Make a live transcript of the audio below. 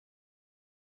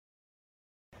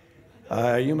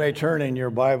You may turn in your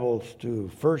Bibles to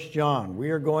 1 John. We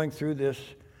are going through this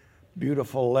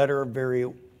beautiful letter, very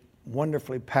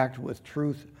wonderfully packed with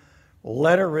truth.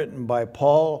 Letter written by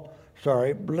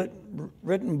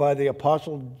written by the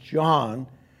Apostle John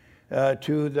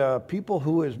to the people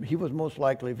he was most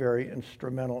likely very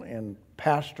instrumental in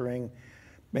pastoring,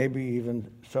 maybe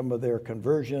even some of their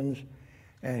conversions.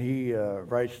 And he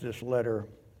writes this letter.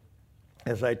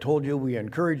 As I told you, we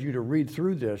encourage you to read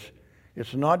through this.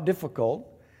 It's not difficult.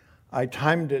 I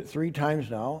timed it 3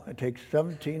 times now. It takes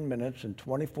 17 minutes and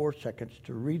 24 seconds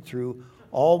to read through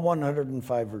all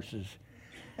 105 verses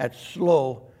at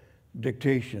slow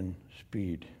dictation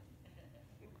speed.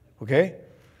 Okay?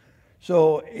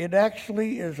 So it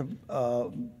actually is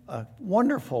a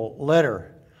wonderful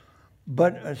letter.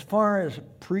 But as far as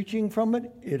preaching from it,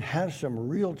 it has some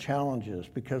real challenges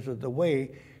because of the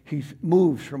way he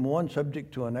moves from one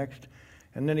subject to the next.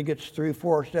 And then he gets 3 or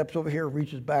 4 steps over here,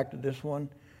 reaches back to this one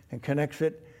and connects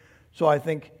it. So I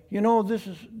think, this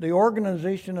is the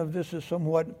organization of this is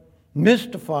somewhat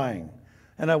mystifying.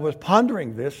 And I was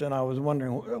pondering this and I was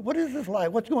wondering, what is this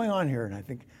like? What's going on here? And I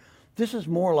think this is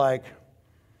more like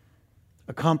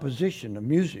a composition of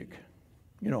music,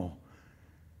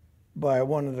 by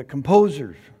one of the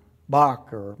composers,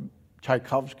 Bach or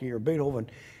Tchaikovsky or Beethoven.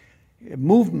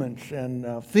 Movements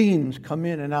and themes come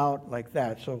in and out like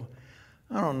that. So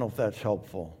I don't know if that's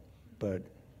helpful, but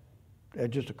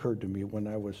it just occurred to me when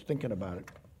I was thinking about it.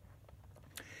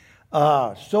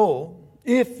 So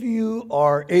if you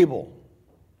are able,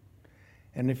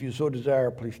 and if you so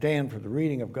desire, please stand for the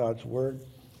reading of God's Word.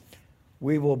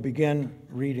 We will begin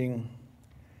reading.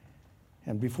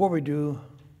 And before we do,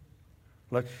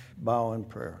 let's bow in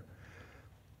prayer.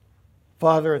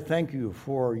 Father, thank you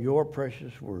for your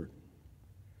precious Word.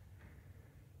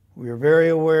 We are very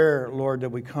aware, Lord, that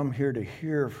we come here to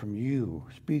hear from you.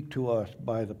 Speak to us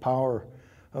by the power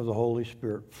of the Holy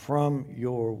Spirit from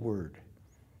your Word.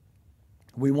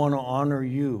 We want to honor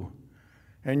you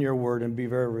and your Word and be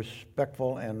very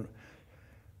respectful and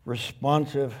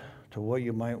responsive to what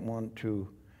you might want to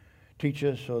teach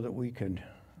us so that we can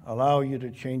allow you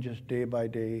to change us day by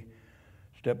day,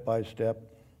 step by step,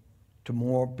 to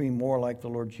be more like the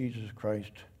Lord Jesus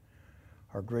Christ,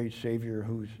 our great Savior,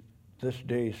 who's this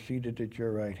day seated at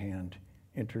your right hand,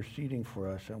 interceding for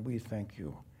us, and we thank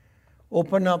you.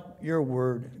 Open up your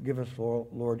word. Give us,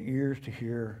 Lord, ears to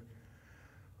hear,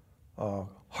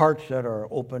 hearts that are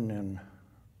open and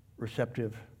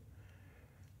receptive.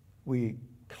 We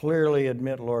clearly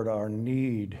admit, Lord, our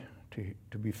need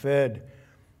to be fed.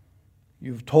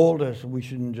 You've told us we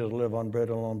shouldn't just live on bread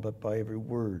alone, but by every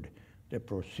word that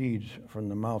proceeds from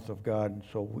the mouth of God. And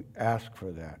so we ask for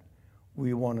that.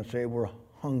 We want to say we're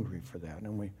hungry for that.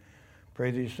 And we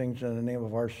pray these things in the name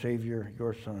of our Savior,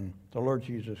 your Son, the Lord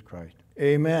Jesus Christ.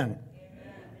 Amen.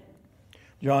 Amen.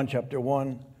 John chapter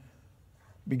 1,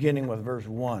 beginning with verse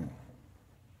 1.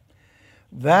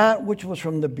 That which was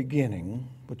from the beginning,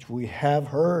 which we have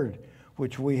heard,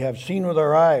 which we have seen with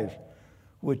our eyes,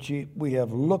 which we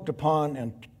have looked upon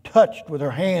and touched with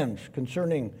our hands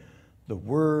concerning the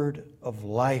word of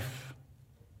life.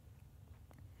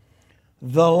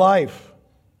 The life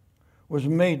was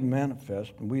made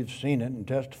manifest, and we've seen it and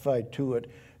testified to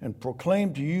it and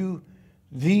proclaimed to you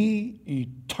the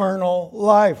eternal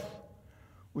life,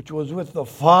 which was with the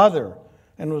Father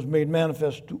and was made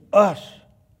manifest to us.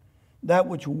 That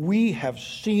which we have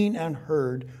seen and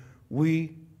heard,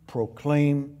 we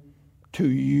proclaim to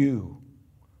you,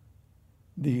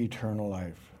 the eternal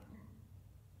life,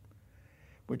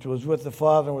 which was with the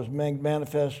Father and was made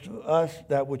manifest to us.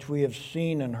 That which we have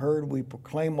seen and heard, we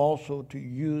proclaim also to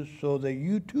you, so that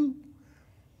you too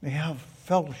may have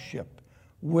fellowship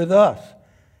with us.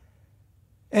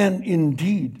 And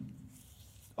indeed,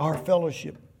 our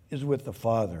fellowship is with the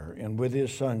Father and with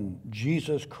his Son,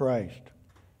 Jesus Christ.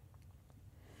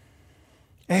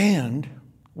 And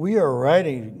we are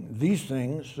writing these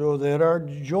things so that our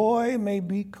joy may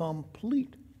be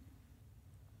complete.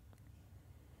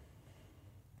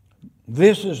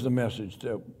 This is the message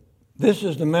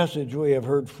we have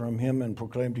heard from him and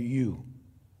proclaimed to you.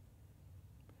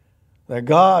 That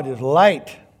God is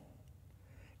light,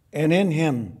 and in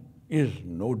him is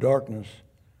no darkness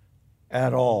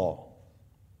at all.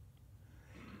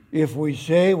 If we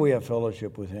say we have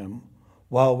fellowship with him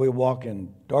while we walk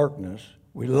in darkness,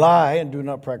 we lie and do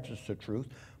not practice the truth.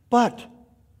 But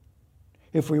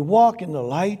if we walk in the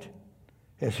light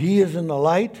as he is in the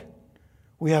light,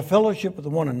 we have fellowship with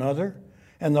one another,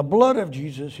 and the blood of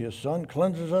Jesus, his Son,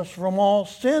 cleanses us from all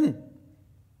sin.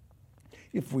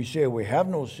 If we say we have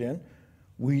no sin,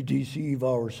 we deceive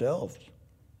ourselves,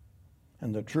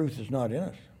 and the truth is not in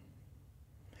us.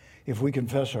 if we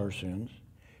confess our sins,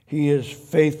 He is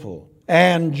faithful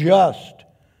and just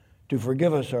to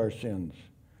forgive us our sins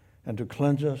and to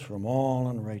cleanse us from all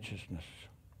unrighteousness.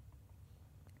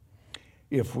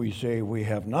 If we say we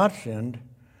have not sinned,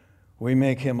 we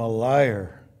make Him a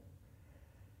liar,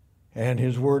 and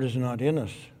His word is not in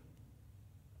us.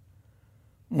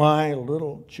 My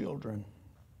little children,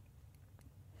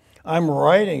 I'm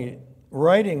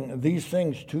writing these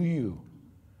things to you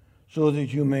so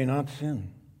that you may not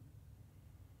sin.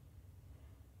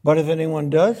 But if anyone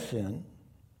does sin,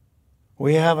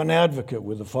 we have an advocate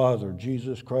with the Father,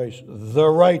 Jesus Christ, the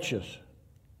righteous.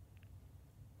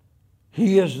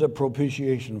 He is the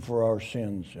propitiation for our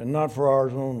sins, and not for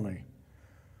ours only,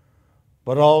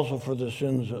 but also for the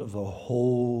sins of the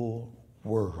whole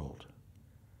world.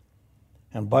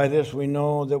 And by this we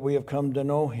know that we have come to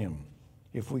know Him,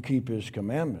 if we keep His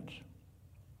commandments.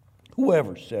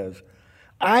 Whoever says,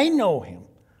 I know Him,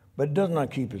 but does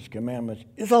not keep His commandments,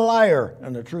 is a liar,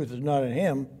 and the truth is not in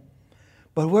him.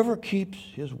 But whoever keeps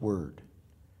His word,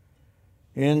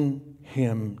 in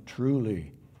him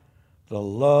truly the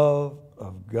love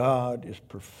of God is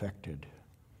perfected.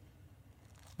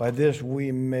 By this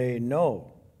we may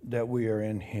know that we are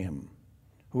in Him.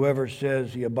 Whoever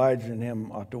says he abides in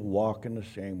Him ought to walk in the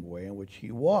same way in which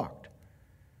He walked.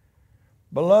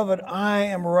 Beloved, I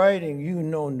am writing you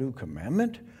no new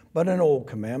commandment, but an old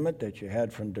commandment that you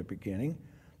had from the beginning.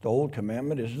 The old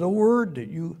commandment is the word that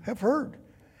you have heard.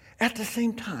 At the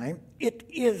same time, it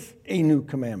is a new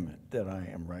commandment that I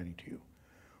am writing to you,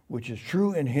 which is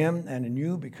true in Him and in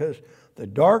you, because the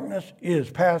darkness is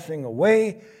passing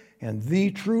away and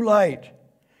the true light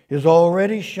is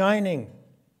already shining.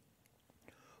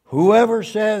 Whoever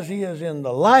says he is in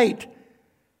the light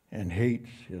and hates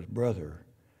his brother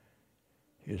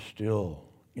is still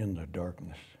in the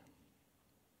darkness.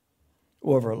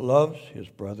 Whoever loves his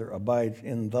brother abides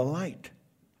in the light,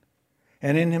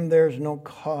 and in him there is no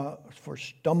cause for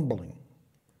stumbling.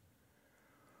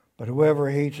 But whoever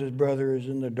hates his brother is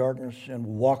in the darkness and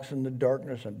walks in the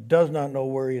darkness and does not know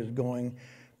where he is going,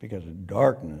 because the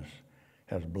darkness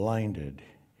has blinded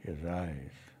his eyes.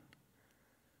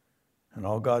 And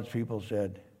all God's people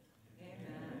said,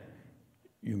 Amen.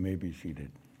 You may be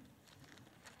seated.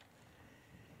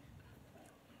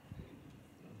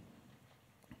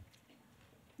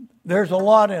 There's a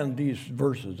lot in these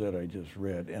verses that I just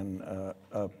read, and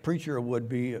a preacher would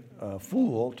be a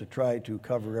fool to try to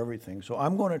cover everything. So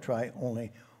I'm going to try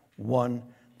only one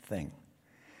thing.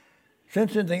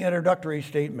 Since in the introductory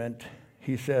statement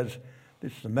he says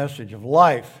this is the message of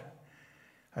life,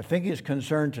 I think he's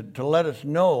concerned to let us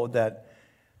know that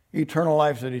eternal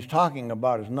life that he's talking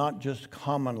about is not just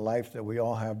common life that we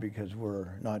all have because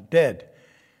we're not dead.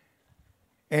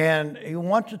 And he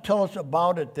wants to tell us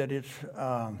about it, that it's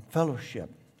fellowship.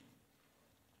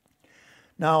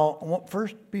 Now,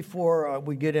 first, before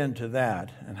we get into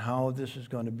that and how this is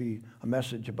going to be a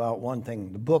message about one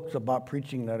thing, the books about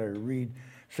preaching that I read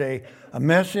say a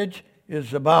message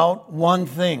is about one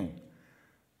thing.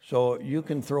 So you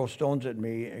can throw stones at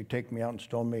me, take me out and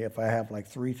stone me if I have like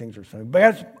three things or something.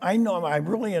 But I know I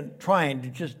really am trying to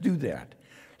just do that,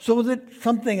 so that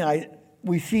something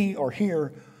we see or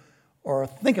hear or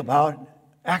think about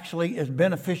actually is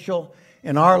beneficial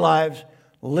in our lives,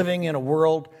 living in a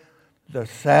world, the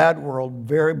sad world,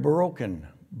 very broken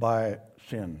by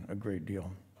sin a great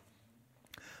deal.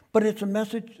 But it's a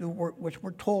message which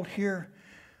we're told here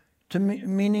to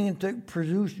meaning to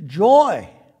produce joy.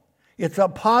 It's a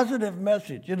positive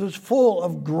message. It is full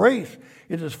of grace.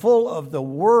 It is full of the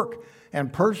work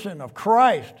and person of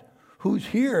Christ, who's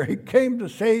here. He came to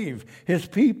save His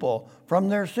people from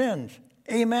their sins.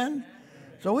 Amen?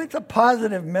 So it's a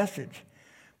positive message.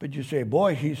 But you say,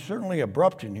 boy, he's certainly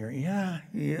abrupt in here. Yeah,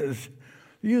 he is.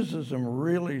 He uses some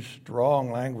really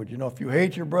strong language. You know, if you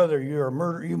hate your brother, you're a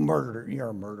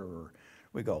murderer.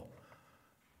 We go,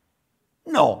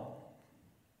 no.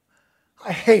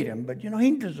 I hate him, but,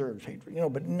 he deserves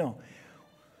hatred, but no.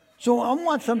 So I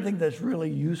want something that's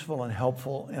really useful and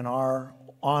helpful in our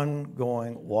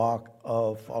ongoing walk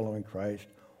of following Christ,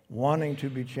 wanting to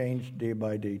be changed day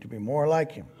by day to be more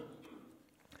like Him.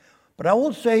 But I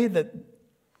will say that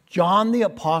John the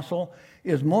Apostle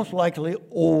is most likely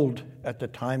old at the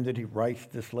time that he writes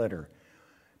this letter,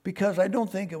 because I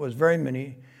don't think it was very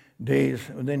many days,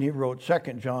 and then he wrote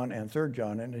 2 John and 3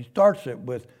 John, and he starts it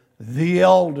with the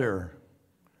elder.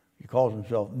 He calls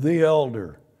himself the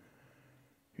elder.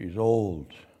 He's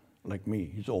old, like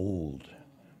me. He's old,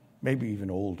 maybe even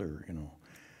older,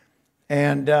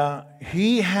 And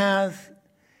he's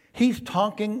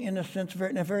talking, in a sense,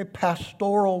 in a very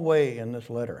pastoral way in this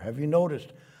letter. Have you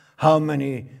noticed how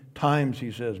many times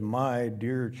he says, my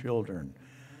dear children.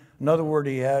 Another word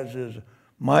he has is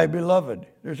my beloved.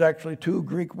 There's actually 2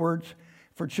 Greek words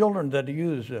for children that he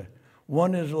uses.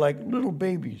 One is like little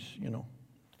babies,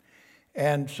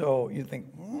 And so you think,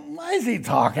 why is he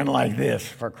talking like this,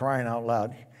 for crying out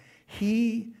loud?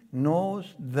 He knows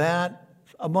that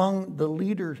among the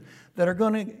leaders that are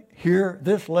going to hear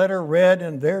this letter read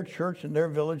in their church and their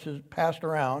villages passed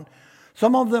around,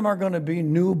 some of them are going to be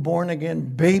new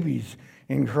born-again babies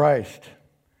in Christ.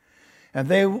 And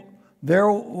they're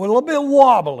a little bit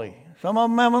wobbly. Some of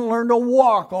them haven't learned to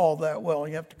walk all that well.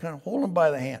 You have to kind of hold them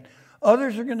by the hand.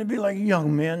 Others are going to be like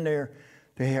young men. They're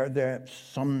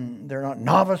not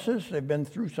novices. They've been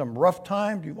through some rough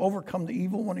times. You've overcome the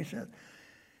evil one, he said.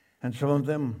 And some of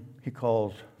them he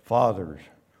calls fathers,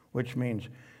 which means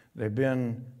they've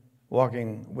been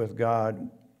walking with God,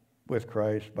 with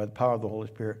Christ, by the power of the Holy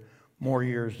Spirit, more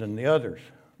years than the others.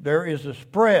 There is a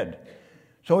spread.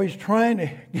 So he's trying to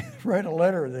write a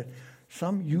letter that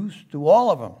some use to all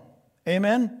of them.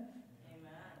 Amen?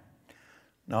 Amen.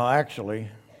 Now, actually,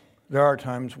 there are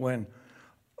times when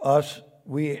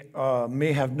we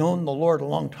may have known the Lord a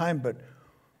long time, but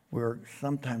we're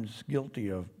sometimes guilty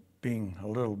of being a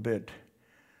little bit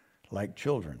like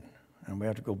children. And we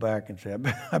have to go back and say,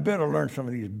 I better learn some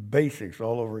of these basics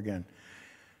all over again.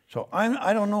 So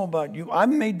I don't know about you. I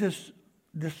made this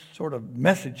sort of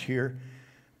message here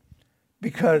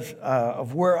because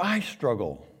of where I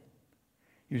struggle.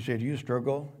 You say, do you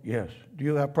struggle? Yes. Do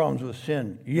you have problems with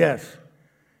sin? Yes.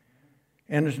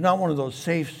 And it's not one of those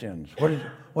safe sins.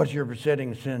 What's your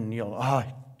besetting sin, Neil?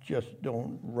 I just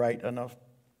don't write enough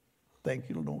thank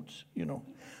you notes,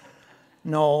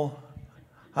 No.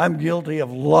 I'm guilty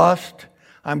of lust.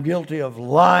 I'm guilty of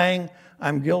lying.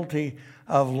 I'm guilty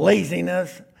of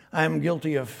laziness. I'm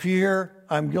guilty of fear.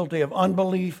 I'm guilty of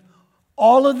unbelief.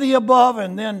 All of the above,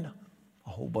 and then a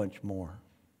whole bunch more.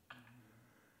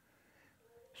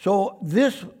 So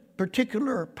this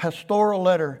particular pastoral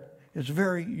letter is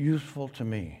very useful to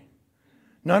me.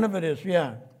 None of it is,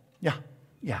 yeah,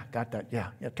 got that,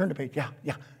 yeah, turn the page,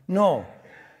 yeah. No.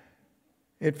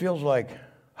 It feels like,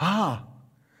 kind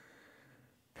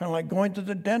of like going to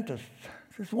the dentist.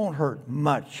 This won't hurt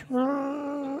much.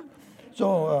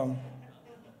 So,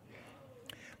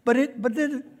 but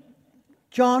then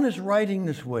John is writing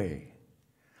this way.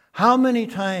 How many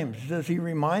times does he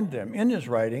remind them in his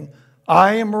writing,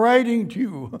 I am writing to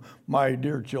you, my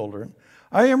dear children.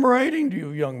 I am writing to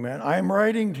you, young men. I am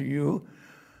writing to you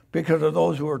because of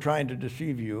those who are trying to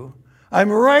deceive you.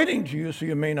 I'm writing to you so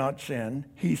you may not sin.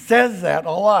 He says that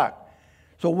a lot.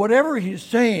 So whatever he's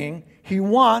saying, he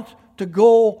wants to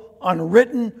go on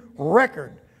written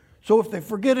record. So if they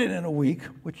forget it in a week,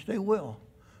 which they will,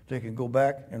 they can go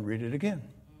back and read it again.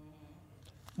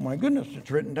 My goodness,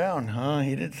 it's written down.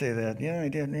 He did say that. Yeah, he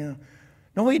did. Yeah.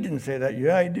 No, he didn't say that.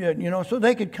 Yeah, he did. So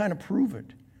they could kind of prove it.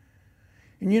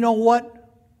 And you know what?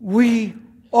 We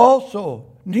also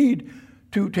need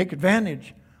to take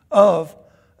advantage of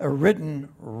a written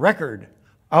record.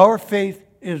 Our faith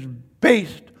is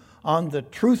based on the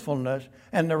truthfulness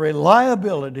and the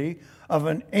reliability of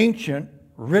an ancient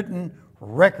written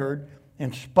record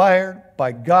inspired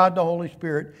by God the Holy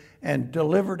Spirit and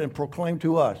delivered and proclaimed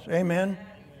to us. Amen?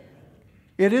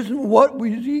 It isn't what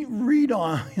we read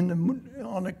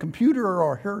on the computer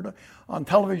or heard on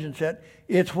television set.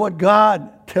 It's what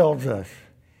God tells us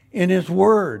in His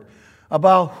Word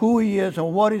about who He is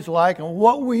and what He's like and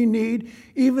what we need,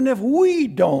 even if we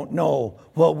don't know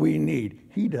what we need.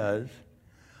 He does.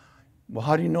 Well,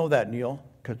 how do you know that, Neil?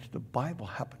 Because the Bible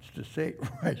happens to say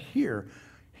right here,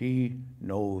 He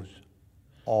knows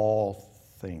all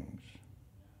things.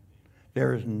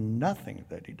 There is nothing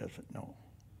that He doesn't know.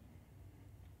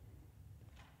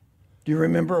 Do you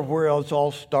remember where it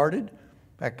all started?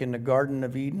 Back in the Garden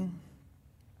of Eden?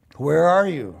 Where are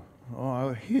you? Oh,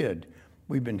 I hid.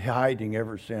 We've been hiding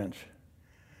ever since.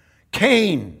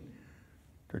 Cain.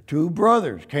 They're two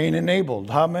brothers, Cain and Abel.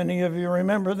 How many of you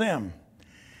remember them?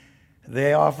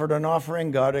 They offered an offering.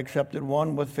 God accepted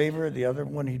one with favor. The other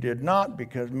one He did not,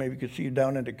 because maybe you could see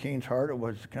down into Cain's heart. It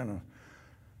was kind of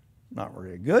not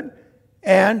really good.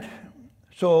 And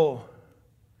so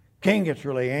Cain gets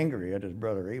really angry at his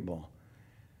brother Abel.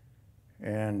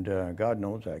 And God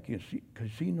knows that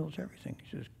because He knows everything.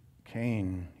 He says,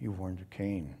 Cain, you warned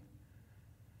Cain.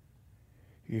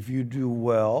 If you do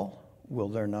well, will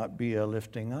there not be a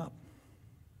lifting up?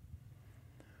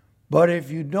 But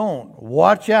if you don't,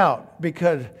 watch out,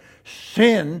 because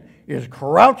sin is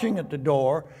crouching at the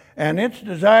door and its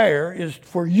desire is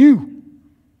for you.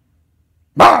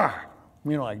 Bah!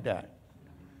 Like that.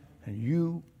 And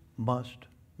you must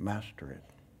master it.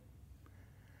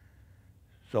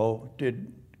 So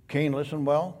did Cain listen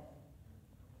well?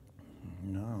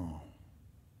 No.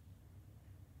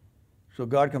 So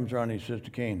God comes around and he says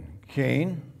to Cain,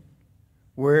 Cain,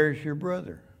 where's your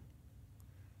brother?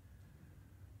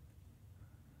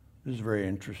 This is very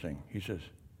interesting. He says,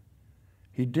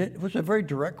 it was a very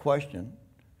direct question.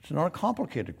 It's not a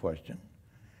complicated question.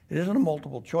 It isn't a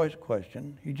multiple choice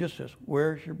question. He just says,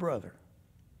 where's your brother?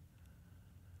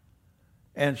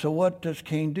 And so what does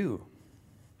Cain do?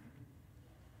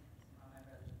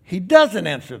 He doesn't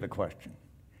answer the question.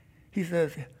 He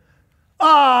says,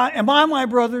 am I my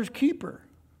brother's keeper?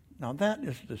 Now that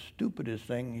is the stupidest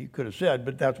thing he could have said,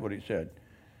 but that's what he said.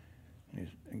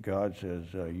 And God says,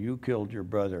 you killed your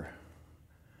brother.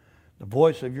 The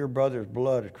voice of your brother's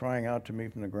blood is crying out to me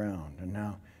from the ground. And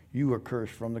now you are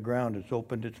cursed from the ground. It's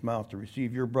opened its mouth to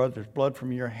receive your brother's blood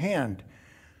from your hand.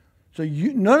 So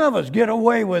none of us get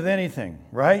away with anything,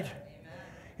 right? Amen.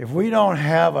 If we don't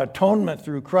have atonement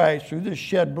through Christ, through this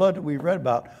shed blood that we read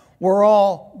about, we're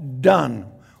all done.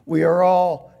 We are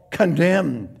all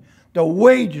condemned. The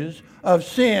wages of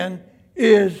sin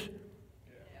is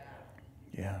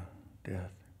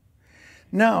death.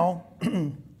 Now,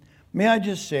 may I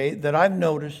just say that I've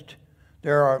noticed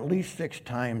there are at least 6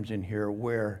 times in here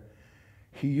where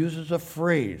he uses a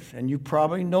phrase, and you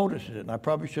probably noticed it, and I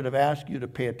probably should have asked you to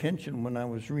pay attention when I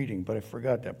was reading, but I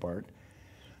forgot that part,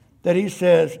 that he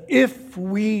says, if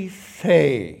we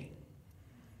say.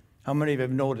 How many of you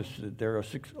have noticed that there are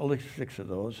at least 6 of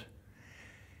those?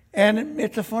 And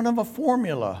it's a fun of a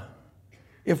formula.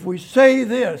 If we say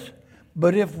this,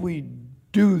 but if we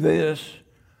do this,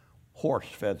 horse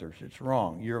feathers, it's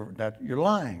wrong. You're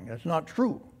lying. That's not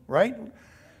true, right?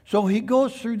 So he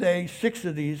goes through 6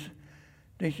 of these.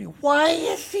 They say, why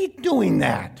is he doing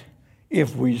that?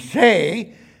 If we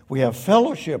say we have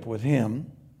fellowship with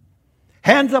him,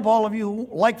 hands up all of you who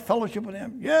like fellowship with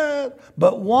him, yes,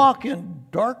 but walk in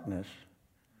darkness,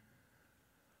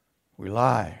 we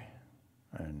lie.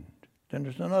 And then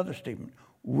there's another statement.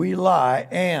 We lie,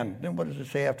 and then what does it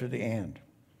say after the and?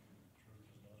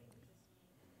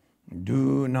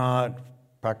 Do not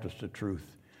practice the truth.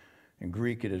 In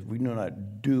Greek it is, we do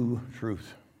not do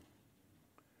truth.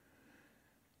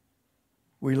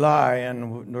 We lie,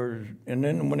 and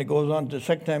then when it goes on to the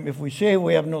second time, if we say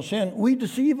we have no sin, we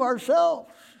deceive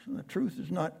ourselves, and the truth is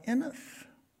not in us.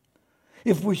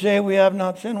 If we say we have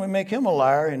not sinned, we make him a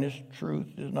liar, and his truth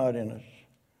is not in us.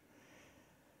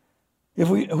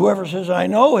 Whoever says, I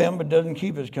know him, but doesn't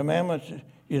keep his commandments,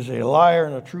 is a liar,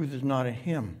 and the truth is not in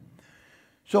him.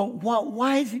 So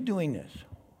why is he doing this?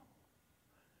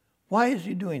 Why is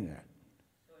he doing that?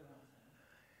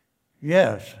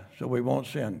 Yes, so we won't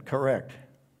sin. Correct.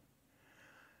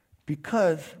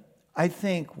 Because I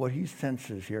think what he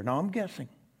senses here, now I'm guessing,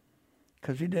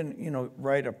 because he didn't,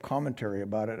 write a commentary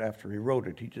about it after he wrote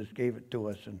it. He just gave it to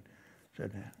us and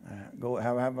said, go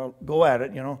at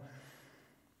it,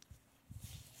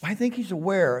 I think he's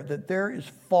aware that there is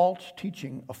false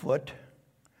teaching afoot.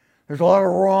 There's a lot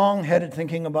of wrong-headed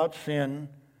thinking about sin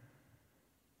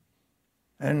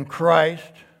and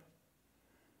Christ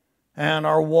and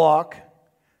our walk.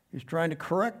 He's trying to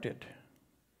correct it.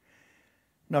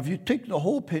 Now, if you take the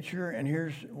whole picture, and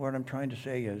here's what I'm trying to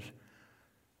say is,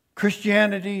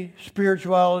 Christianity,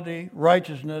 spirituality,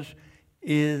 righteousness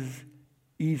is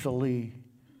easily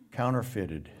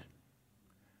counterfeited.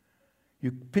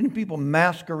 People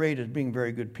masquerade as being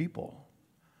very good people.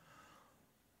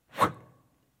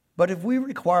 But if we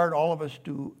required all of us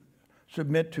to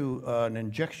submit to an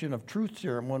injection of truth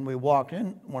serum when we walk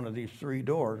in one of these 3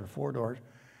 doors or 4 doors,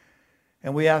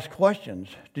 and we ask questions,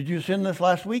 did you sin this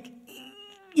last week?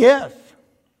 Yes,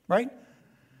 right?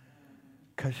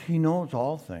 Because he knows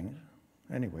all things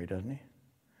anyway, doesn't he?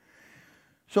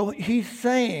 So he's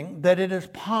saying that it is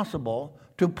possible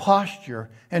to posture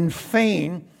and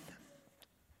feign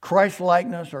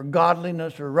Christ-likeness or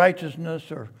godliness or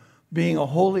righteousness or being a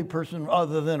holy person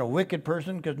other than a wicked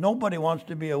person, because nobody wants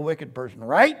to be a wicked person,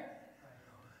 right?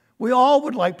 We all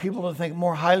would like people to think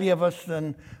more highly of us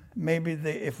than maybe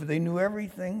if they knew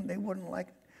everything, they wouldn't like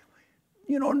it.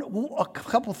 A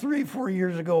couple, 3, 4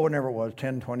 years ago, whenever it was,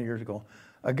 10, 20 years ago,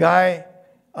 a guy,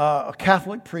 a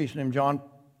Catholic priest named John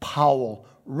Powell,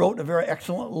 wrote a very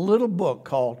excellent little book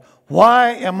called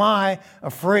Why Am I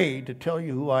Afraid to Tell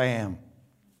You Who I Am?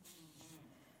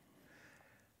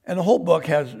 And the whole book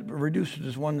has reduced it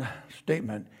as one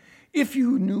statement. If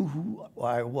you knew who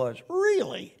I was,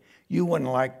 really, you wouldn't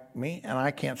like me, and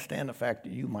I can't stand the fact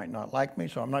that you might not like me,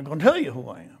 so I'm not going to tell you who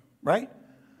I am, right?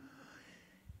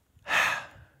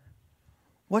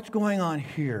 What's going on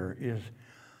here is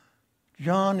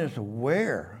John is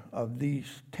aware of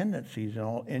these tendencies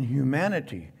in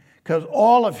humanity, because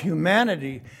all of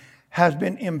humanity has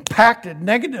been impacted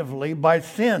negatively by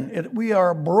sin. We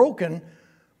are a broken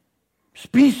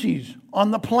species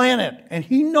on the planet, and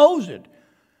he knows it.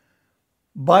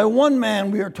 By one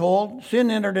man, we are told, sin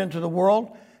entered into the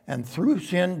world, and through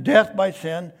sin, death by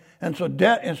sin. And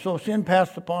so sin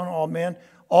passed upon all men.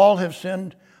 All have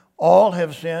sinned. All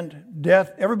have sinned.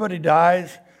 Death, everybody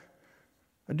dies.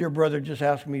 A dear brother just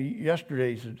asked me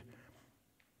yesterday, he said,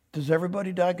 does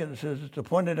everybody die? Because it says it's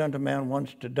appointed unto man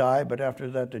once to die, but after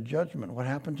that the judgment. What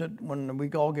happens when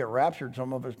we all get raptured?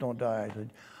 Some of us don't die. I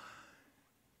said,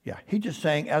 yeah, he's just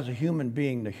saying as a human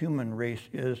being, the human race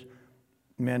is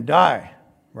men die,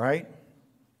 right?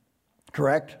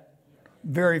 Correct?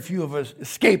 Very few of us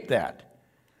escape that.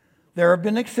 There have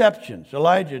been exceptions.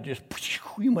 Elijah just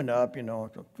he went up,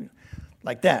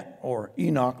 like that. Or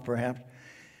Enoch, perhaps.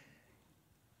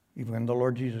 Even the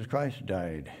Lord Jesus Christ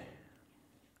died.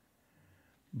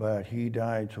 But he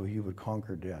died so he would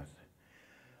conquer death.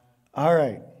 All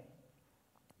right.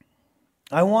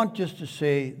 I want just to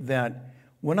say that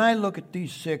when I look at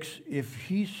these 6, if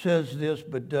he says this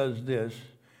but does this,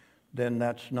 then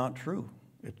that's not true.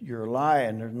 You're a lie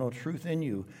and there's no truth in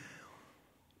you.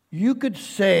 You could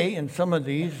say in some of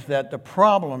these that the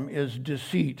problem is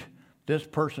deceit. This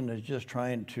person is just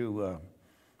trying to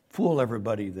fool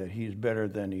everybody that he's better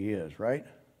than he is, right?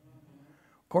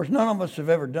 Of course, none of us have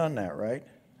ever done that, right?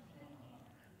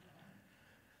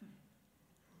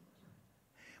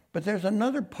 But there's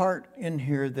another part in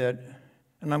here that,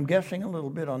 and I'm guessing a little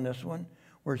bit on this one,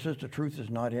 where it says the truth is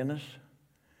not in us.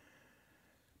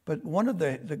 But one of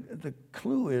the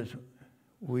clue is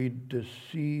we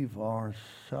deceive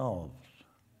ourselves.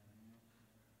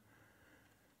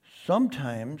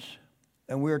 Sometimes,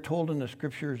 and we are told in the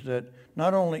scriptures that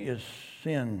not only is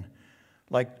sin,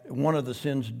 like one of the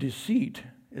sins, deceit,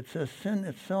 it says sin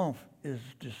itself is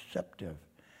deceptive.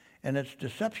 And its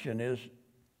deception is,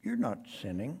 you're not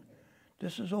sinning.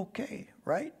 This is okay,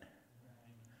 right?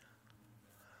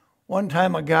 One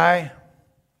time a guy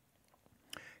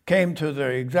came to the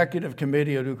executive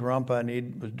committee of Ukarumpa and he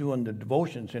was doing the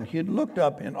devotions, and he had looked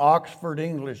up in Oxford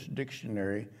English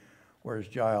Dictionary, where's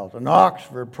Giles? An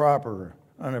Oxford proper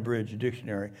unabridged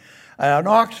dictionary, an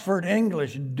Oxford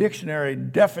English Dictionary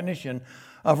definition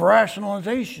of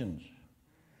rationalizations.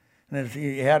 And as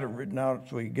he had it written out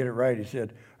so he could get it right, he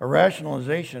said, a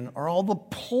rationalization are all the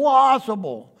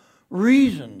plausible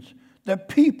reasons that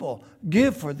people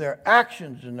give for their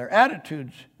actions and their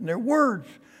attitudes and their words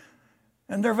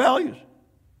and their values,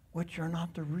 which are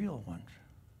not the real ones.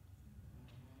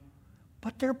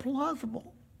 But they're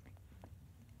plausible.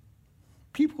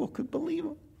 People could believe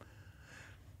them.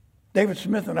 David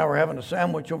Smith and I were having a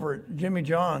sandwich over at Jimmy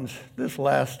John's this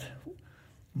last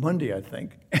Monday, I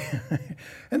think.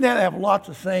 And they have lots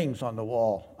of sayings on the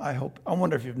wall. I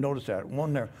wonder if you've noticed that.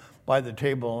 One there by the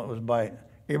table, it was by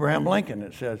Abraham Lincoln.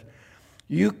 It says,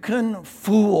 you can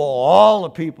fool all the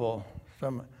people.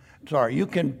 You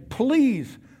can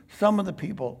please some of the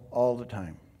people all the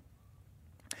time.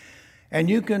 And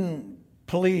you can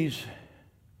please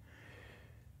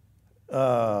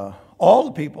all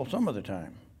the people some of the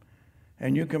time.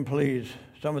 And you can please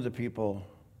some of the people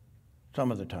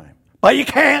some of the time. But you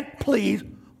can't please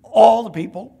all the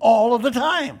people all of the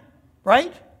time,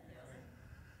 right?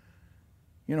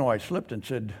 I slipped and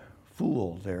said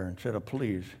fool there instead of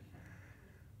please.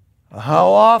 How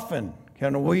often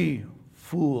can we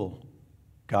fool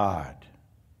God?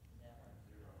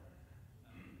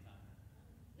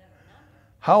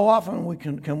 How often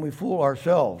can we fool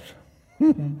ourselves?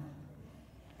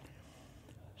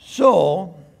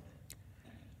 So,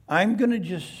 I'm going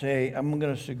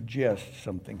to suggest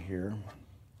something here,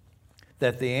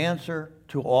 that the answer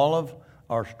to all of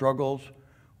our struggles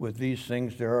with these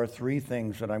things, there are 3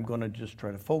 things that I'm going to just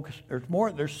try to focus.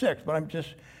 There's 6, but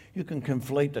you can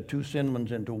conflate the 2 sin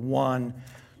ones into one.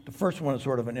 The first one is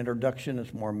sort of an introduction,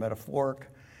 it's more metaphoric.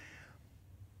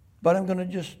 But I'm going to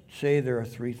just say there are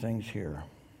 3 things here.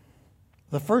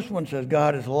 The first one says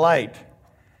God is light,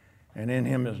 and in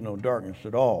him is no darkness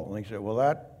at all. And they say, well,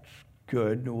 that's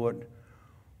good.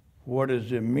 What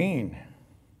does it mean?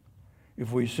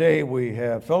 If we say we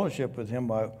have fellowship with him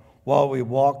while we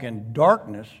walk in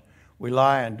darkness, we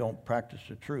lie and don't practice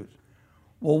the truth.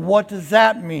 Well, what does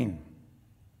that mean?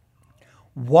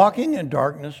 Walking in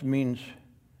darkness means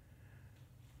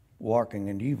walking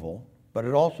in evil, but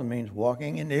it also means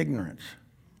walking in ignorance.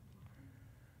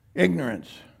 Ignorance.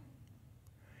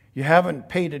 You haven't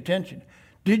paid attention.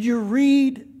 Did you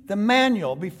read the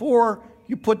manual before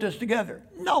you put this together?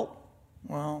 No.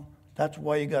 Well, that's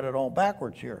why you got it all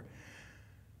backwards here.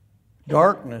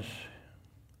 Darkness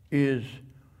is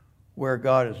where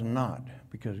God is not.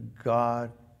 because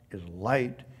God is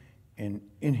light, and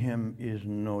in him is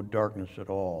no darkness at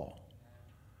all.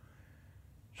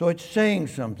 So it's saying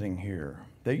something here,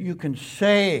 that you can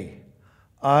say,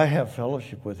 I have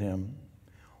fellowship with him,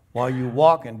 while you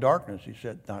walk in darkness. He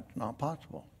said, that's not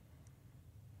possible.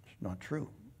 It's not true.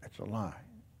 It's a lie.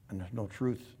 And there's no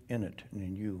truth in it and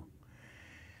in you.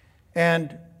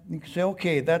 And you can say,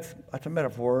 okay, that's a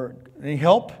metaphor. Any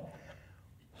help?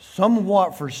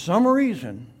 Somewhat, for some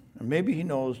reason, and maybe he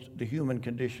knows the human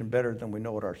condition better than we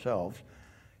know it ourselves,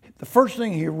 the first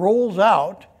thing he rolls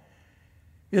out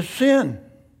is sin.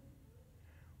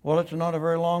 Well, it's not a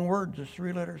very long word, just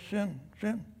 3 letters, sin.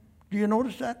 Do you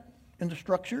notice that in the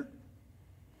structure?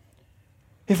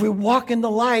 If we walk in the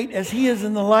light as he is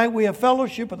in the light, we have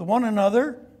fellowship with one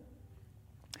another.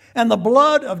 And the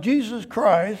blood of Jesus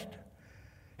Christ,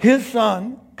 his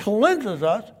Son, cleanses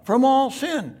us from all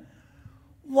sin.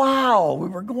 Wow, we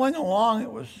were going along.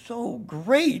 It was so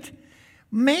great.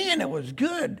 Man, it was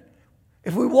good.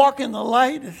 If we walk in the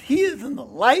light as he is in the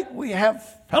light, we have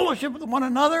fellowship with one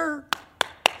another.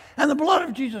 And the blood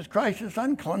of Jesus Christ, his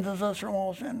Son, cleanses us from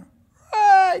all sin.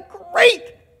 Right,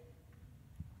 great.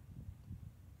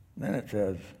 Then it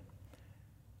says,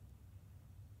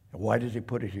 why does he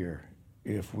put it here?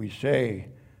 If we say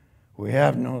we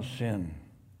have no sin,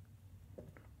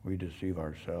 we deceive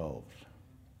ourselves,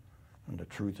 and the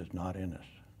truth is not in us.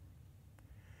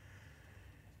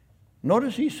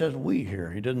 Notice he says we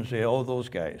here. He doesn't say, oh, those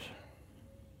guys.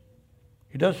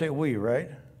 He does say we, right?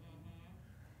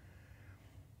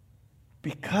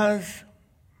 Because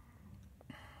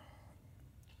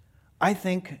I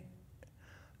think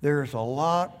there's a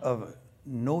lot of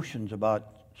notions about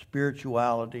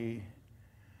spirituality,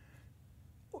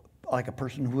 like a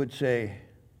person who would say,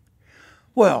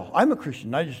 well, I'm a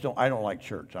Christian. I don't like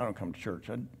church. I don't come to church.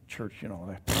 Church,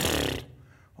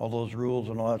 all those rules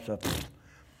and all that stuff.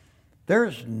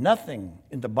 There's nothing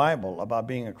in the Bible about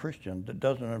being a Christian that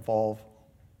doesn't involve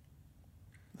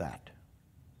that.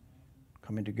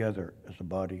 Coming together as a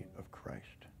body of Christ.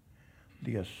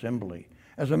 The assembly.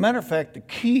 As a matter of fact, the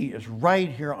key is right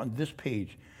here on this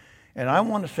page. And I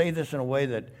want to say this in a way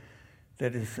that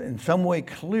is in some way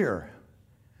clear.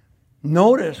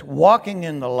 Notice walking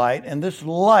in the light, and this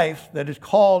life that is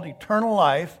called eternal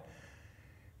life,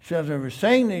 says, and we're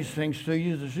saying these things to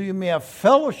you so you may have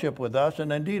fellowship with us,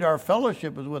 and indeed our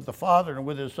fellowship is with the Father and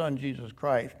with his Son, Jesus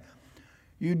Christ.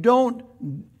 You don't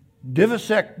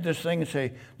vivisect this thing and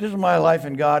say, this is my life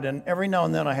in God, and every now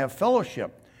and then I have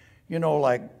fellowship.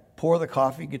 Like pour the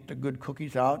coffee, get the good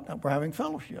cookies out, and we're having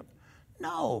fellowship.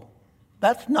 No,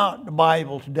 that's not the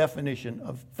Bible's definition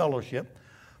of fellowship.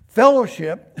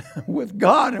 Fellowship with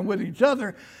God and with each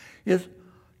other is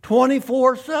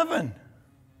 24/7.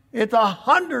 It's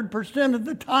 100% of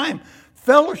the time.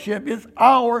 Fellowship is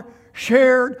our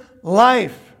shared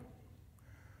life.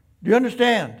 Do you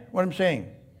understand what I'm saying?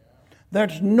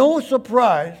 There's no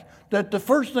surprise that the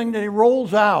first thing that he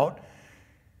rolls out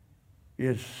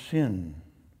is sin.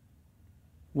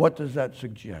 What does that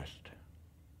suggest?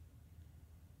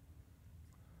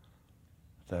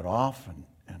 That often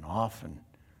and often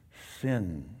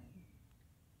sin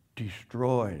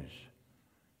destroys,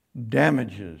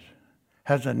 damages,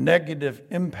 has a negative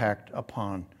impact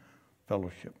upon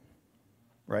fellowship,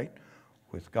 right?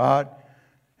 With God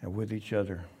and with each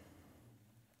other.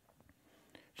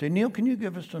 Say, Neil, can you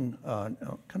give us some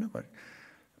kind of a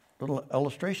little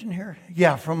illustration here?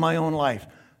 Yeah, from my own life.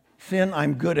 Sin,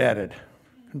 I'm good at it.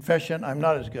 Confession, I'm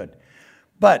not as good.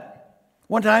 But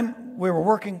one time we were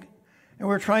working and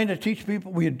we were trying to teach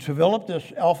people. We had developed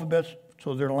this alphabet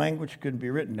so their language could be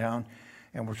written down,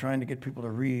 and we're trying to get people to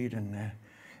read. And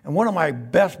one of my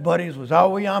best buddies was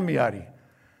Awiyamiyati.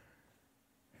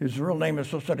 His real name is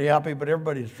Sosariapi, but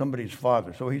everybody's somebody's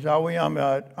father. So he's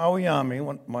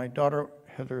Awiyami. My daughter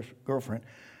Heather's girlfriend,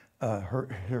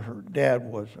 her dad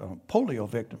was a polio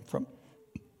victim. From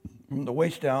the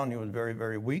waist down, he was very,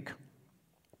 very weak.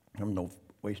 From the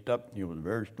waist up, he was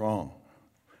very strong.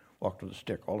 Walked with a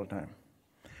stick all the time.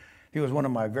 He was one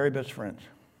of my very best friends.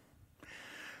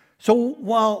 So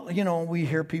while, we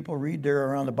hear people read there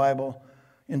around the Bible,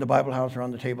 in the Bible house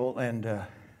around the table, and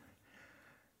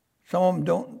some of them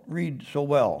don't read so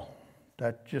well.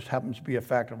 That just happens to be a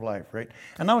fact of life, right?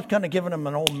 And I was kind of giving them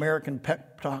an old American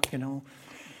pep talk, And,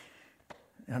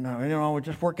 we'll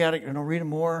just work at it, read it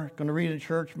more, going to read in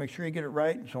church, make sure you get it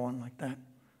right, and so on like that.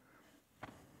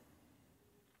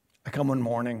 I come one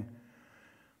morning,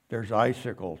 there's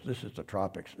icicles. This is the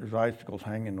tropics. There's icicles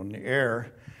hanging in the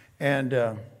air. And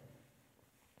I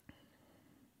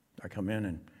come in,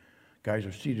 and guys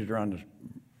are seated around this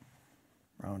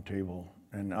round table.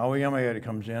 And Auyama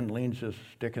comes in, leans his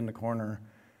stick in the corner.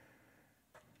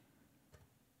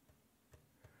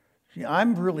 See,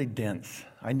 I'm really dense.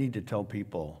 I need to tell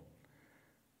people.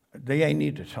 They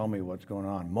need to tell me what's going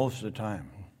on most of the time.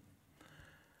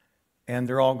 And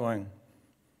they're all going.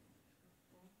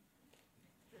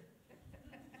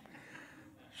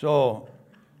 So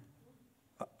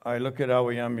I look at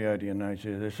Auyama and I say,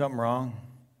 is there something wrong?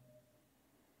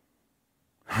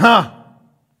 Huh!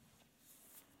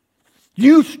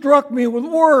 You struck me with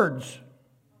words.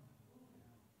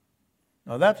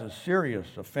 Now that's a serious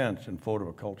offense in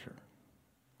photo culture.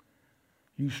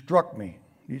 You struck me.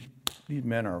 These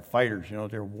men are fighters,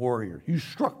 they're warriors. You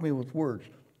struck me with words.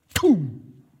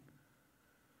 Boom!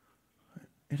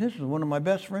 And this is one of my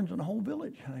best friends in the whole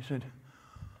village. And I said,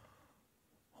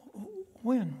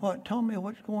 when? What? Tell me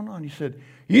what's going on. He said,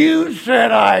 you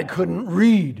said I couldn't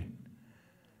read.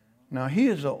 Now, he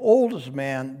is the oldest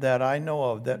man that I know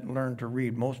of that learned to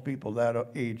read. Most people that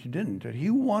age didn't. He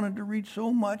wanted to read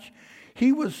so much.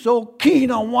 He was so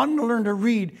keen on wanting to learn to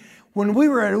read. When we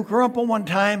were at Ukarumpa one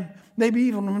time, maybe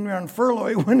even when we were on furlough,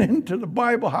 he went into the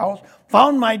Bible house,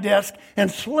 found my desk,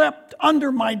 and slept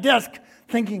under my desk,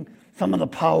 thinking some of the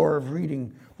power of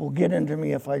reading will get into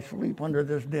me if I sleep under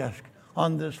this desk,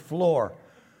 on this floor,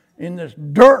 in this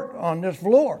dirt on this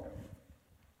floor.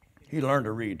 He learned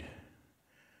to read.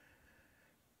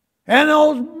 And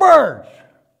those birds,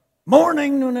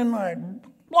 morning, noon, and night,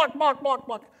 block, block, block,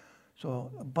 block.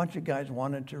 So a bunch of guys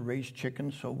wanted to raise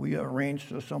chickens, so we arranged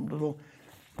so some little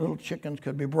chickens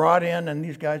could be brought in, and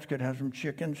these guys could have some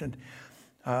chickens. And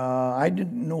I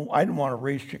didn't want to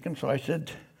raise chickens, so I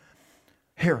said,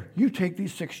 here, you take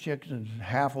these 6 chickens,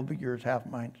 half will be yours, half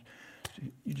mine. So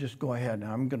you just go ahead.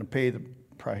 Now I'm going to pay the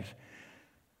price.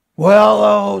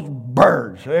 Well, those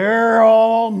birds, they're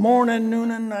all morning, noon,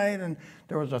 and night. And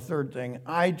there was a third thing.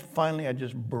 I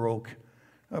just broke.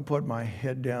 I put my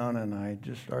head down and I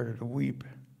just started to weep.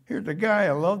 Here's the guy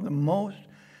I love the most.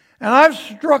 And I've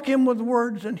struck him with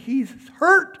words and he's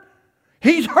hurt.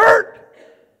 He's hurt.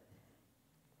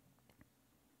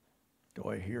 Do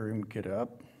I hear him get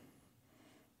up,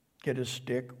 get his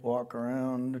stick, walk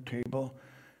around the table?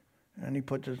 And he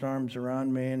puts his arms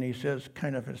around me and he says,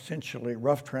 kind of essentially,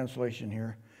 rough translation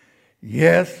here,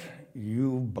 yes,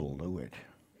 you blew it.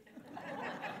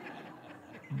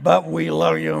 But we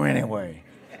love you anyway.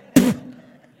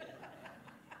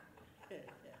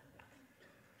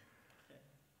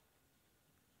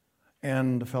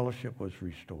 And the fellowship was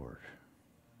restored.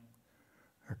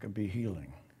 There could be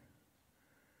healing.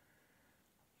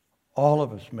 All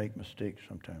of us make mistakes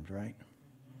sometimes, right?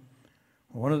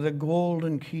 One of the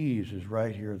golden keys is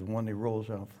right here, the one that rolls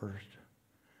out first.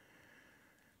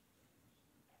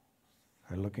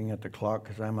 I'm looking at the clock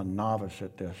because I'm a novice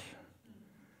at this.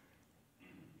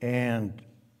 And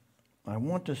I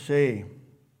want to say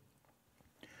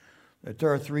that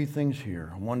there are 3 things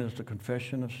here. One is the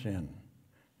confession of sin,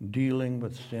 dealing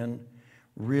with sin,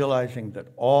 realizing that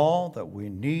all that we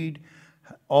need,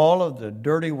 all of the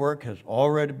dirty work has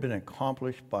already been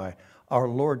accomplished by our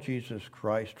Lord Jesus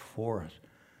Christ for us.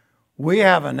 We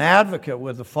have an advocate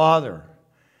with the Father.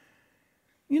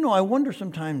 I wonder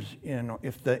sometimes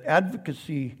if the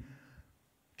advocacy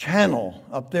channel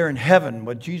up there in heaven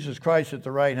with Jesus Christ at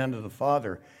the right hand of the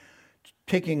Father,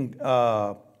 taking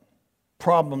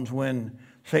problems when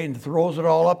Satan throws it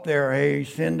all up there. Hey, he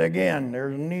sinned again.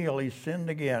 There's Neil, he sinned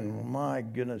again. My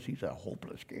goodness, he's a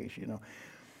hopeless case,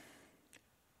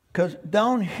 Because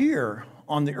down here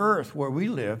on the earth where we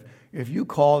live, if you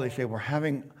call, they say, we're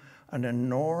having an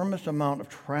enormous amount of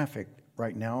traffic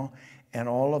right now, and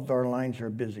all of our lines are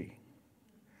busy.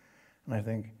 And I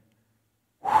think,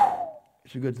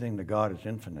 it's a good thing that God is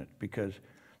infinite, because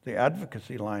the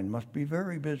advocacy line must be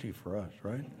very busy for us,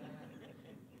 right?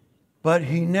 But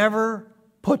he never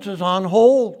puts us on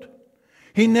hold.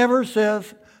 He never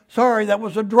says, sorry, that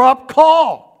was a drop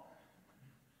call.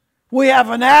 We have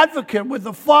an advocate with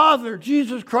the Father,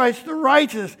 Jesus Christ the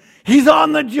righteous. He's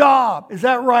on the job. Is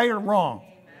that right or wrong?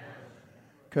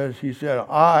 Because he said,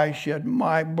 I shed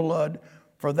my blood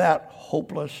for that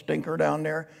hopeless stinker down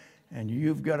there, and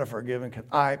you've got to forgive him because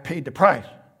I paid the price,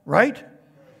 right?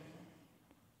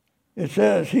 It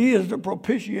says he is the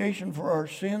propitiation for our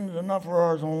sins, and not for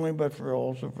ours only, but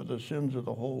also for the sins of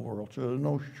the whole world. So there's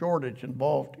no shortage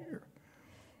involved here.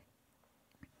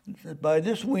 It said, by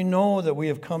this we know that we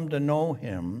have come to know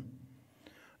him.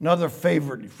 Another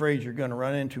favorite phrase you're going to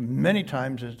run into many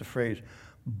times is the phrase,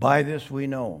 by this we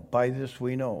know, by this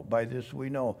we know, by this we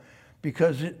know.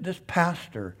 Because this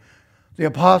pastor, the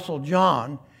Apostle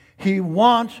John, he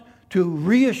wants to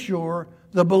reassure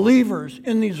the believers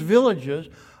in these villages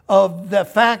of the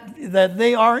fact that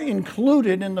they are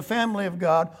included in the family of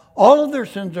God. All of their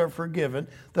sins are forgiven.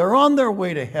 They're on their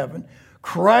way to heaven.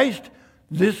 Christ,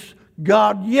 this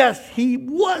God, yes, he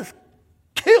was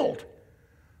killed,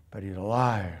 but he's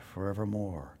alive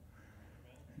forevermore.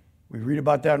 We read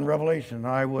about that in Revelation.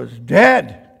 I was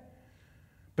dead,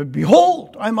 but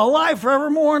behold, I'm alive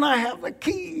forevermore, and I have the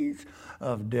keys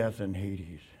of death and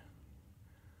Hades.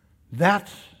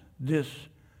 That's this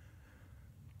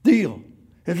deal.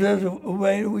 It says,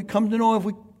 we come to know if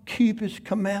we keep his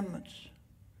commandments.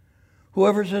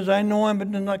 Whoever says, I know him,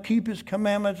 but does not keep his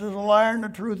commandments is a liar, and the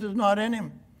truth is not in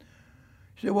him.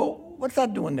 You say, well, what's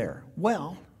that doing there?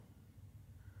 Well,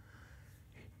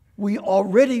 we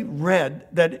already read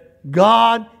that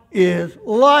God is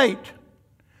light.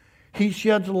 He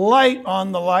sheds light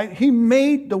on the light. He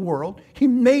made the world. He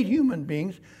made human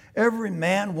beings. Every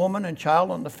man, woman, and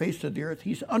child on the face of the earth.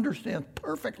 He understands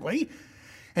perfectly.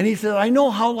 And he said, I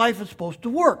know how life is supposed to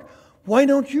work. Why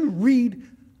don't you read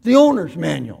the owner's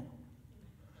manual?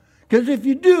 Because if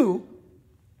you do,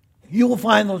 you will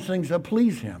find those things that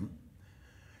please him.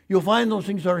 You'll find those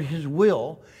things that are his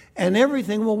will, and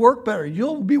everything will work better.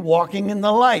 You'll be walking in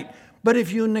the light. But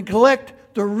if you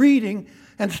neglect the reading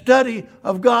and study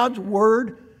of God's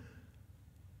word,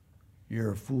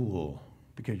 you're a fool,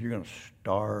 because you're going to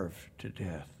starve to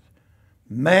death.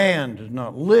 Man does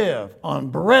not live on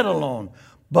bread alone,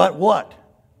 but what?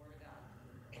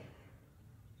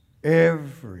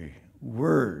 Every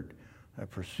word that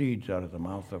proceeds out of the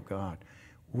mouth of God.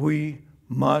 We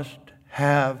must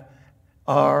have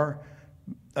our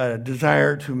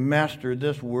desire to master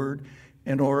this word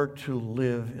in order to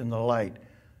live in the light.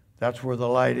 That's where the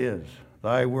light is.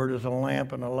 Thy word is a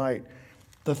lamp and a light.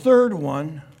 The third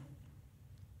one,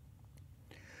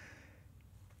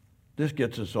 this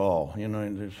gets us all.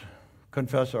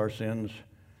 Confess our sins,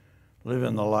 live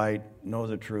in the light, know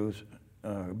the truth,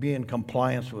 be in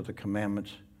compliance with the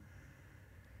commandments.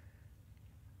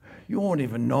 You won't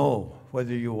even know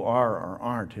whether you are or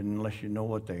aren't unless you know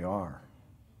what they are.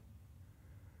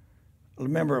 I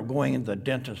remember going into the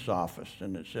dentist's office,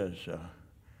 and it says,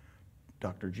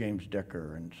 Dr. James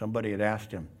Decker, and somebody had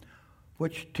asked him,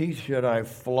 which teeth should I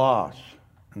floss?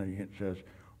 And it says,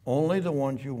 only the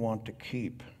ones you want to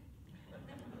keep.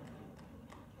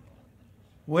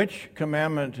 Which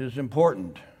commandment is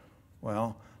important?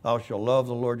 Well, thou shalt love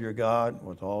the Lord your God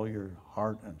with all your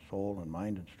heart and soul and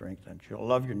mind and strength, and shalt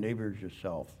love your neighbor as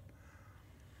yourself.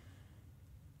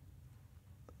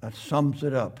 That sums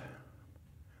it up.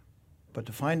 But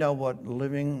to find out what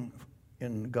living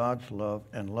in God's love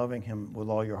and loving him with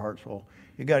all your heart, soul,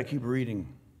 you got to keep reading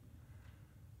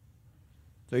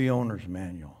the owner's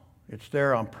manual. It's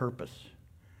there on purpose.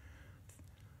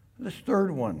 This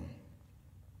third one.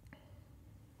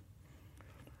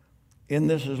 In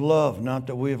this is love, not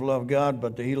that we have loved God,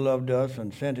 but that he loved us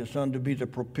and sent his Son to be the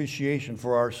propitiation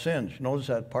for our sins. Notice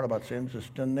that part about sins is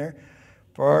in there.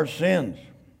 For our sins.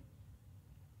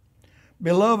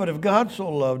 Beloved, if God so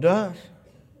loved us,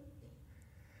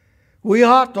 we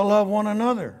ought to love one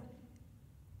another.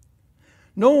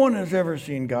 No one has ever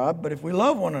seen God, but if we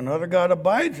love one another, God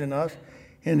abides in us,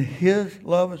 and his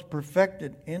love is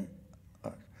perfected in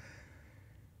us.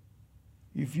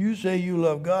 If you say you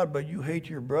love God, but you hate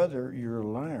your brother, you're a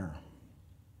liar.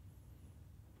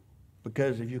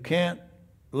 Because if you can't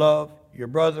love your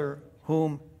brother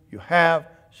whom you have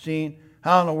seen,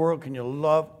 how in the world can you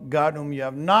love God whom you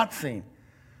have not seen?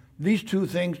 These two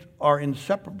things are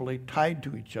inseparably tied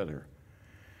to each other.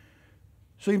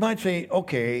 So you might say,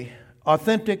 okay,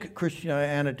 authentic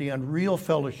Christianity and real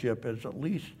fellowship is at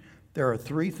least, there are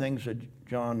three things that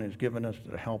John has given us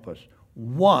that help us.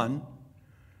 One,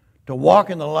 to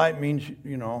walk in the light means,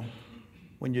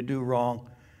 when you do wrong,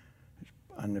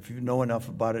 and if you know enough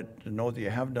about it to know that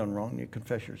you have done wrong, you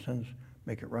confess your sins,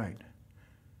 make it right.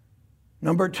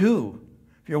 Number two,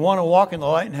 if you want to walk in the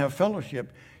light and have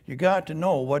fellowship, you got to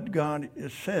know what God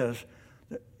says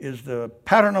is the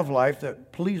pattern of life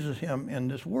that pleases him in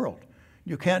this world.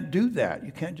 You can't do that.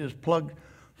 You can't just plug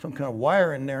some kind of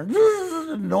wire in there.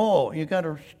 No, you got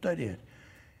to study it.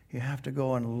 You have to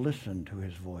go and listen to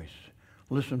his voice.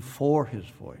 Listen for his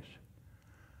voice.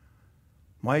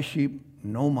 My sheep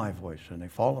know my voice, and they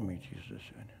follow me, Jesus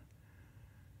said.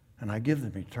 And I give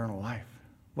them eternal life.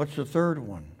 What's the third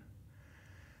one?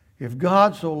 If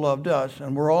God so loved us,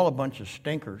 and we're all a bunch of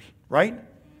stinkers, right?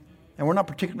 And we're not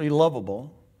particularly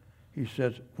lovable, he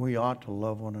says we ought to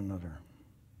love one another.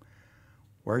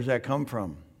 Where does that come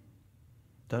from?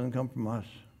 It doesn't come from us.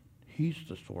 He's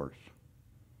the source.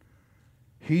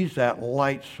 He's that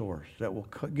light source that will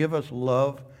give us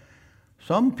love.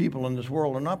 Some people in this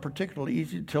world are not particularly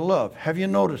easy to love. Have you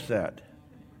noticed that?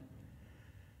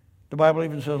 The Bible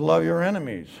even says, love your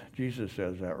enemies. Jesus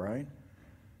says that, right?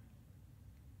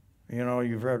 You know,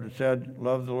 you've heard it said,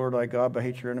 love the Lord thy God, but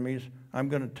hate your enemies. I'm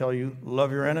going to tell you,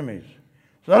 love your enemies.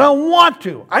 So I don't want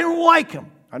to. I don't like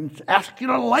him. I didn't ask you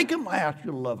to like him. I asked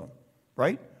you to love him.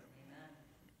 Right?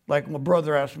 Like my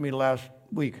brother asked me last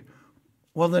week,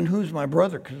 well, then who's my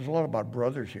brother? Because there's a lot about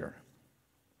brothers here.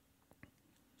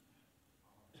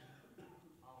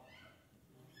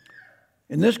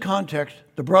 In this context,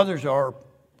 the brothers are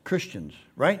Christians,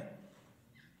 right?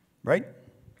 Right?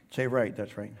 Say right,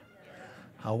 that's right.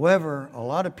 However, a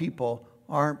lot of people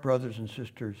aren't brothers and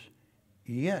sisters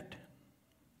yet.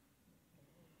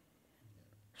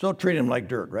 So treat them like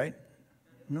dirt, right?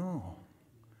 No.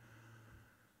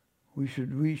 We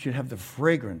should have the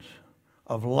fragrance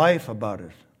of life about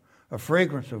us, a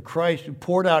fragrance of Christ who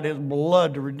poured out his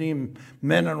blood to redeem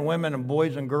men and women and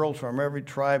boys and girls from every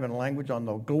tribe and language on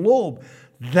the globe.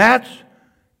 That's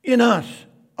in us,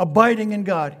 abiding in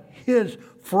God. His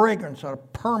fragrance ought to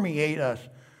permeate us.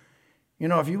 You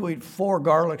know, if you eat 4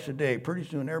 garlics a day, pretty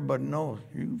soon everybody knows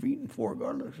you've eaten 4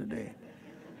 garlics a day.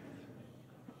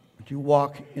 But you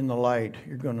walk in the light,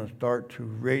 you're going to start to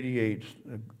radiate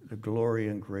the glory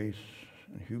and grace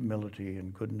and humility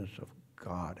and goodness of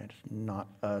God. It's not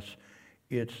us.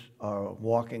 It's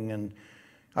walking in.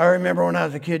 I remember when I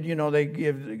was a kid, you know, they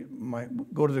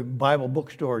go to the Bible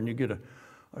bookstore and you get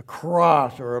a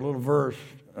cross or a little verse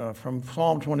from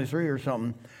Psalm 23 or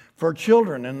something for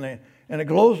children, and it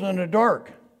glows in the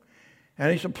dark. And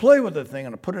I used to play with the thing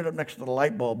and I put it up next to the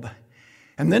light bulb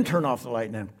and then turn off the light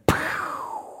and then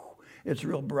it's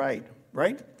real bright,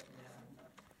 right?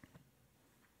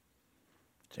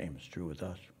 Same is true with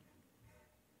us.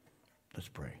 Let's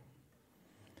pray.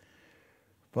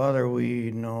 Father,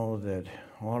 we know that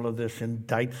all of this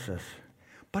indicts us,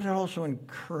 but it also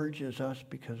encourages us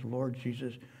because, Lord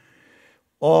Jesus,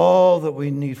 all that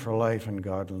we need for life and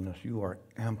godliness, you are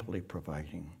amply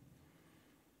providing.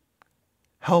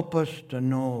 Help us to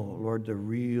know, Lord, the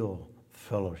real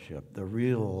fellowship, the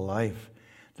real life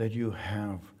that you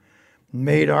have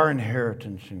made our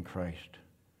inheritance in Christ.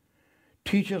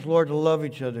 Teach us, Lord, to love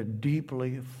each other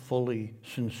deeply, fully,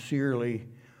 sincerely,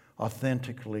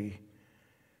 authentically.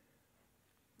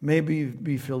 Maybe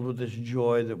be filled with this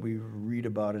joy that we read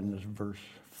about in this verse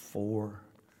 4,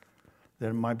 that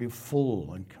it might be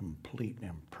full and complete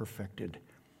and perfected.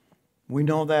 We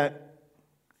know that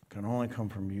can only come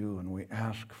from you, and we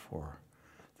ask for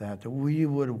that we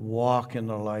would walk in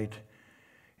the light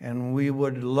and we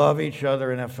would love each other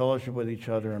and have fellowship with each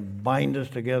other and bind us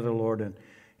together, Lord,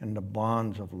 in the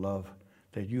bonds of love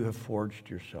that you have forged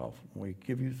yourself. We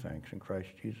give you thanks in Christ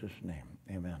Jesus' name.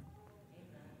 Amen.